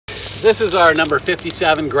This is our number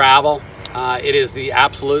 57 gravel. It is the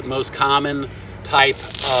absolute most common type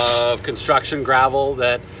of construction gravel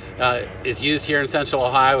that is used here in Central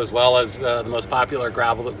Ohio, as well as the most popular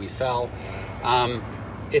gravel that we sell.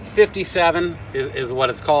 It's 57 is what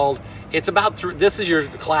it's called. It's about this is your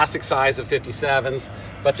classic size of 57s,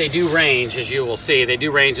 but they do range, as you will see. They do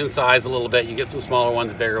range in size a little bit. You get some smaller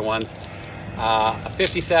ones, bigger ones. A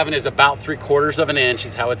 57 is about 3/4 of an inch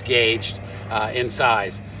is how it's gauged in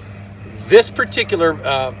size. This particular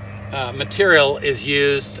material is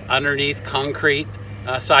used underneath concrete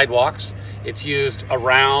sidewalks. It's used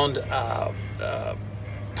around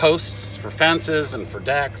posts for fences and for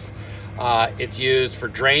decks. It's used for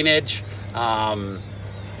drainage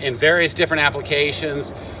in various different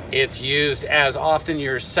applications. It's used as often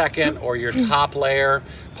your second or your top layer,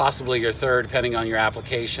 possibly your third, depending on your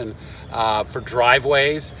application. For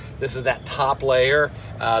driveways, this is that top layer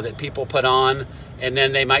that people put on, and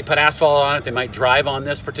then they might put asphalt on it, they might drive on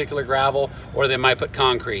this particular gravel, or they might put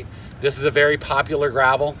concrete. This is a very popular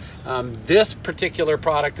gravel. This particular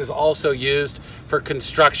product is also used for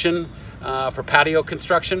construction, for patio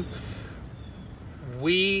construction.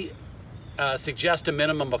 We suggest a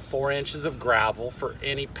minimum of 4 inches of gravel for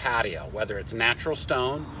any patio, whether it's natural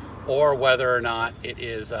stone or whether or not it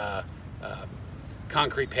is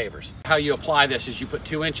concrete pavers. How you apply this is you put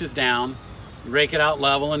 2 inches down, rake it out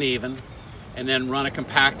level and even, and then run a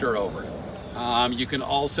compactor over it. You can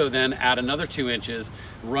also then add another 2 inches,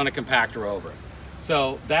 run a compactor over it.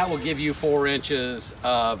 So that will give you 4 inches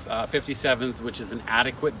of 57s, which is an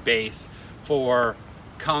adequate base for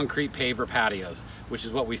concrete paver patios, which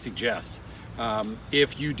is what we suggest.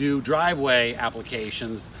 If you do driveway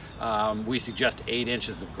applications, we suggest 8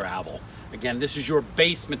 inches of gravel. Again, this is your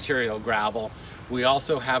base material gravel. We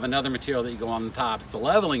also have another material that you go on the top. It's a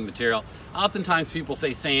leveling material. Oftentimes people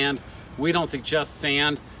say sand. We don't suggest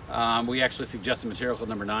sand. We actually suggest a material called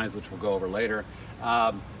number 9s, which we'll go over later.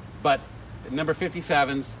 But number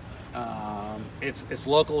 57s, it's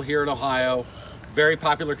local here in Ohio, very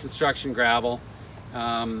popular construction gravel.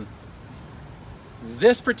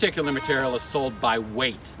 This particular material is sold by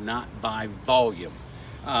weight, not by volume.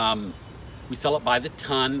 We sell it by the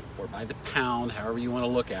ton or by the pound, however you want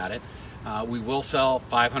to look at it. We will sell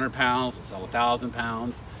 500 pounds, we'll sell 1,000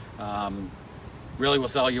 pounds. Really, we'll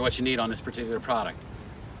sell you what you need on this particular product.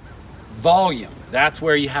 Volume, that's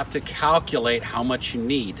where you have to calculate how much you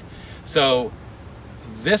need. So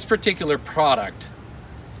this particular product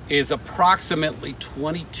is approximately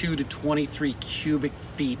 22 to 23 cubic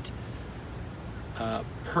feet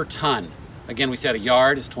per ton. Again, we said a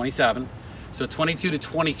yard is 27, so 22 to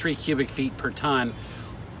 23 cubic feet per ton,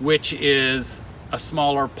 which is a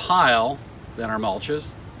smaller pile than our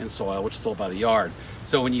mulches and soil, which is sold by the yard.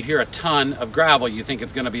 So when you hear a ton of gravel, you think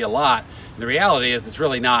it's going to be a lot. And the reality is it's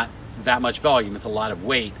really not that much volume. It's a lot of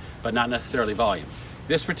weight, but not necessarily volume.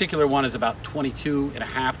 This particular one is about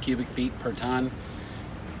 22.5 cubic feet per ton.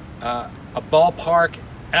 A ballpark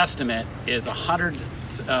estimate is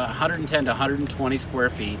 110 to 120 square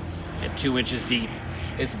feet at 2 inches deep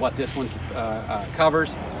is what this one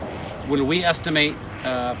covers. When we estimate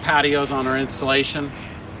patios on our installation,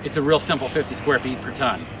 it's a real simple 50 square feet per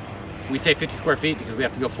ton. We say 50 square feet because we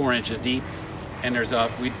have to go 4 inches deep, and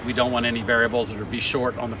we don't want any variables that would be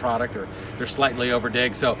short on the product or they're slightly over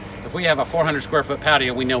dig. So if we have a 400 square foot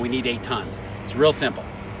patio, we know we need 8 tons. It's real simple.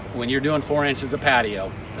 When you're doing 4 inches of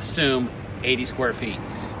patio, assume 80 square feet.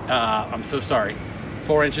 I'm so sorry.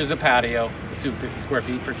 4 inches of patio, assume 50 square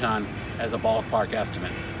feet per ton as a ballpark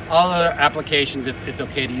estimate. All other applications, it's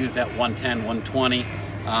okay to use that 110, 120,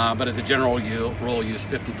 but as a general rule, use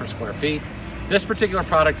 50 per square feet. This particular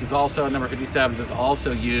product is also, number 57, is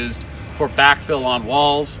also used for backfill on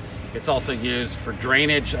walls. It's also used for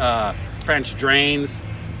drainage, French drains.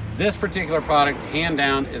 This particular product, hand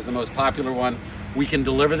down, is the most popular one. We can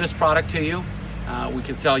deliver this product to you. We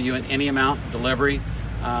can sell you in any amount delivery.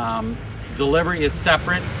 Delivery is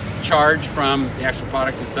separate, charged from the actual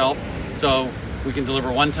product itself. So we can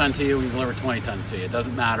deliver 1 ton to you, we can deliver 20 tons to you. It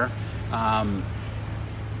doesn't matter.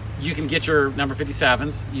 You can get your number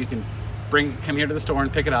 57s. You can come here to the store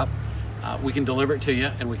and pick it up. We can deliver it to you,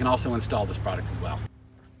 and we can also install this product as well.